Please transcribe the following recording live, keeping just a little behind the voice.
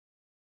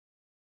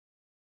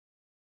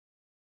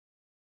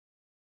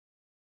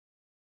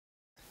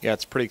Yeah,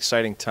 it's a pretty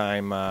exciting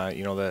time.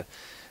 You know,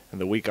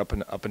 the week up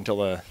until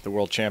the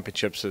World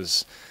Championships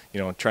is, you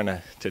know, trying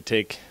to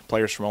take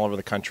players from all over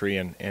the country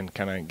and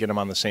kind of get them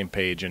on the same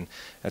page, and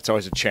that's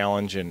always a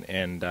challenge,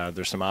 and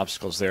there's some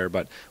obstacles there,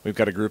 but we've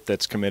got a group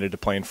that's committed to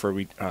playing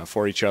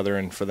for each other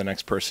and for the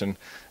next person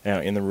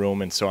in the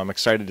room, and so I'm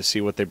excited to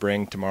see what they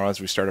bring tomorrow as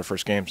we start our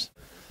first games.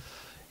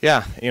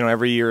 Yeah, you know,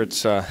 every year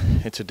it's a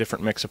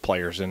different mix of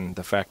players, and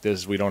the fact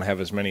is we don't have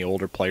as many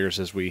older players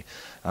as we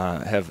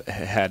have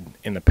had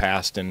in the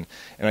past, and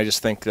I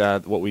just think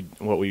what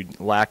we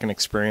lack in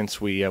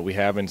experience we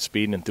have in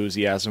speed and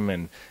enthusiasm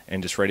and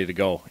just ready to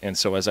go. And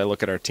so as I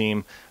look at our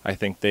team, I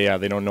think they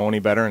don't know any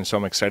better, and so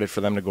I'm excited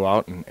for them to go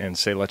out and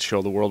say, let's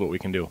show the world what we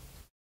can do.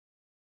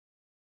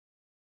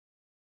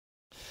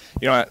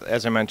 You know,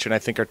 as I mentioned, I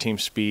think our team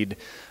speed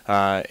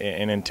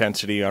and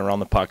intensity around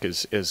the puck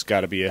is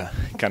got to be a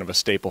kind of a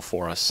staple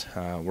for us.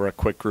 We're a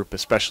quick group,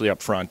 especially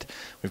up front.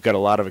 We've got a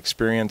lot of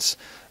experience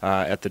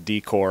at the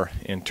D core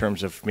in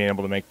terms of being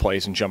able to make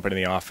plays and jump into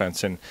the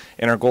offense, and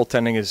our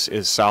goaltending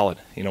is solid.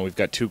 You know, we've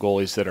got two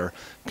goalies that are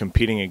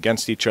competing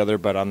against each other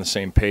but on the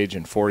same page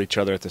and for each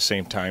other at the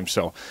same time.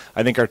 So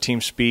I think our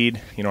team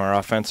speed, you know, our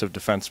offensive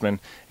defensemen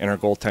and our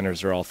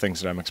goaltenders are all things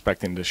that I'm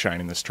expecting to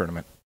shine in this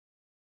tournament.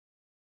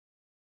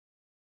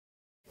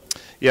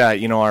 Yeah,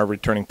 you know, our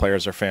returning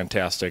players are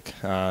fantastic.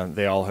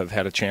 They all have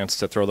had a chance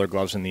to throw their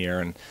gloves in the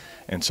air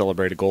and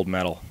celebrate a gold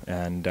medal,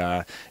 and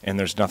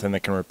there's nothing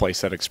that can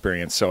replace that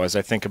experience. So as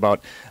I think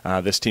about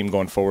this team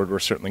going forward, we're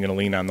certainly going to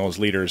lean on those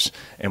leaders,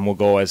 and we'll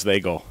go as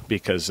they go,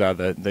 because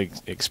the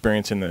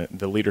experience and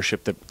the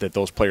leadership that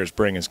those players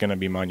bring is going to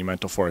be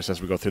monumental for us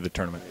as we go through the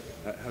tournament.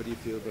 How do you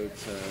feel about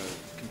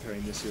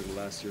comparing this year to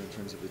last year in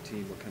terms of the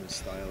team? What kind of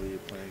style are you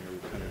playing, or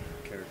what kind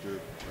of character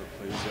or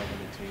players you have on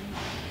the team?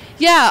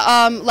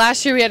 Yeah,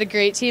 last year we had a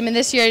great team, and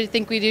this year I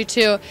think we do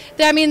too.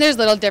 I mean, there's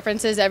little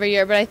differences every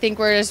year, but I think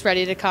we're just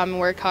ready to come and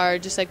work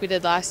hard just like we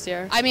did last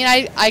year. I mean,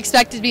 I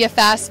expect it to be a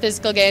fast,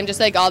 physical game just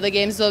like all the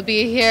games will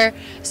be here,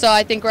 so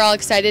I think we're all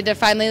excited to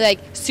finally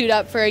suit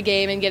up for a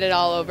game and get it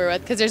all over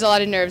with, because there's a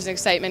lot of nerves and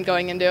excitement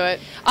going into it.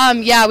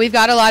 Yeah, we've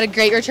got a lot of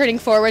great returning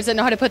forwards that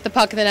know how to put the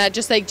puck in the net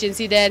just like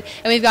Jinsey did,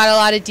 and we've got a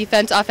lot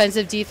of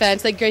offensive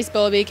defense like Grace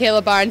Bilby,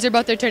 Kayla Barnes. They're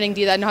both returning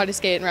D that know how to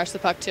skate and rush the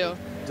puck too.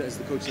 Has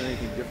the coach done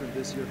anything different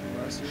this year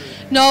from last year?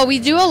 No, we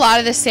do a lot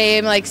of the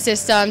same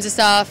systems and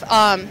stuff.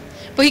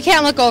 But you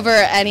can't look over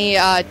any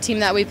team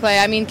that we play.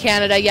 I mean,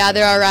 Canada, yeah,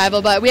 they're our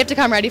rival, but we have to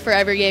come ready for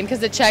every game, because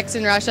the Czechs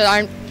and Russia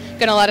aren't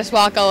going to let us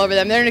walk all over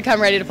them. They're going to come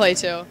ready to play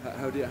too.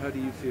 How do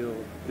you feel,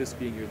 this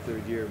being your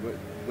third year,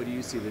 what do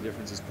you see the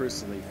differences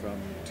personally from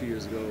 2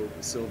 years ago,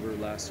 silver,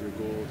 last year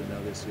gold, and now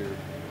this year?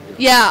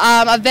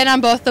 Yeah, I've been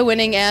on both the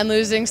winning and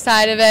losing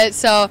side of it,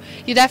 so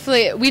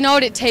we know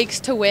what it takes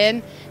to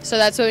win, so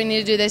that's what we need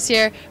to do this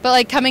year.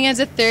 But coming in as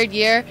a third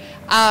year,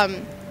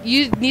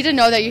 you need to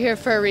know that you're here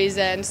for a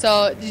reason,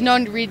 so there's no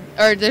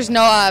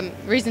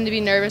reason to be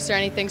nervous or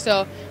anything,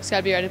 so just got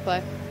to be ready to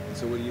play.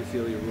 So what do you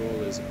feel your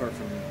role is, apart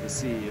from the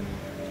C, and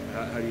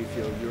how do you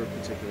feel your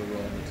particular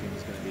role in the team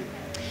is going to be?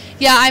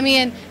 Yeah, I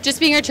mean, just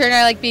being a returner,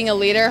 I like being a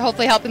leader,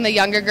 hopefully helping the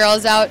younger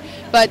girls out,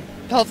 but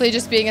hopefully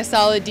just being a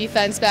solid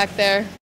defense back there.